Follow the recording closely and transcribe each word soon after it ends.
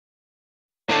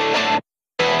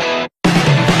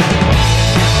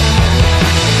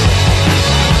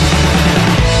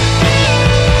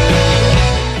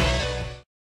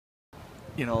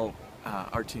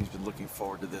Our team's been looking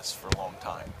forward to this for a long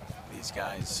time. These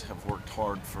guys have worked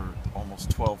hard for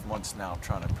almost 12 months now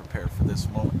trying to prepare for this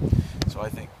moment. So I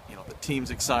think, the team's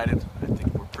excited. I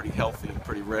think we're pretty healthy and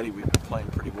pretty ready. We've been playing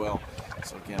pretty well.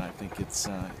 So again, I think it's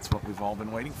what we've all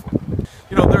been waiting for.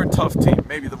 They're a tough team,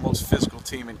 maybe the most physical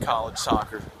team in college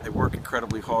soccer. They work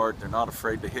incredibly hard. They're not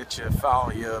afraid to hit you,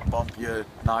 foul you, bump you,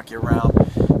 knock you around.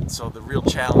 And so the real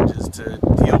challenge is to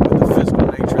deal with the physical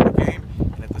nature of the game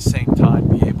and at the same time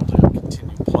be able to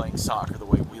continue playing soccer the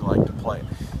way we like to play.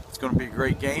 It's going to be a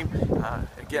great game.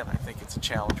 Again, I think it's a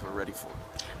challenge we're ready for.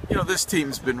 This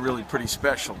team's been really pretty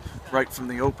special. Right from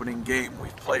the opening game,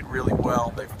 we've played really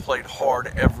well. They've played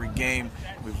hard every game.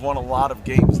 We've won a lot of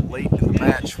games late in the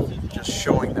match, just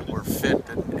showing that we're fit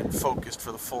and focused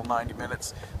for the full 90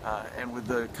 minutes. And with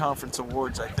the conference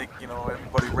awards, I think,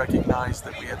 everybody recognized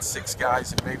that we had 6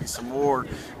 guys and maybe some more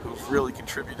who've really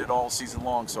contributed all season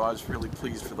long. So I was really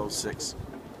pleased for those 6.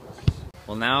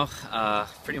 Well, now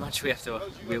pretty much we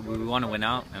want to win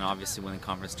out and obviously win the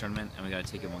conference tournament, and we got to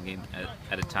take it one game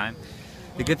at a time.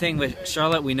 The good thing with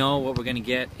Charlotte, we know what we're going to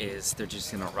get is they're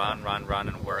just going to run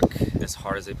and work as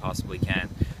hard as they possibly can.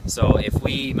 So if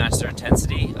we match their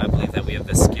intensity, I believe that we have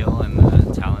the skill and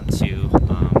the talent to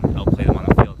outplay them on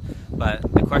the field. But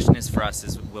the question is for us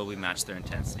is, will we match their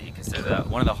intensity? Because they're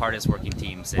one of the hardest working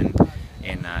teams in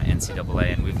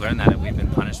NCAA, and we've learned that, and we've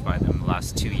been punished by them the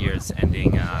last 2 years,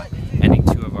 ending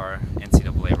 2 of our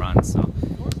NCAA runs. So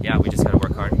yeah, we just got to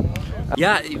work hard.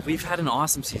 Yeah, we've had an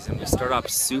awesome season. We started off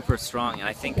super strong, and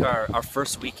I think our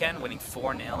first weekend, winning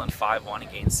 4-0 and 5-1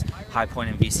 against High Point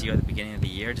and VCU at the beginning of the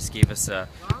year, just gave us a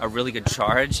really good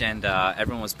charge, and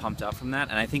everyone was pumped up from that.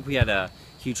 And I think we had a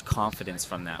huge confidence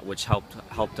from that, which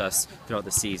helped us throughout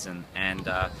the season. And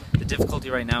the difficulty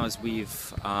right now is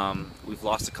we've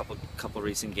lost a couple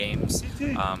recent games,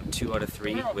 2 out of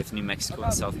 3 with New Mexico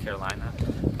and South Carolina,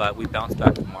 but we bounced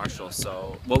back with Marshall.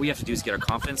 So what we have to do is get our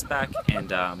confidence back and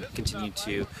continue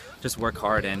to just work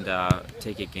hard and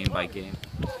take it game by game.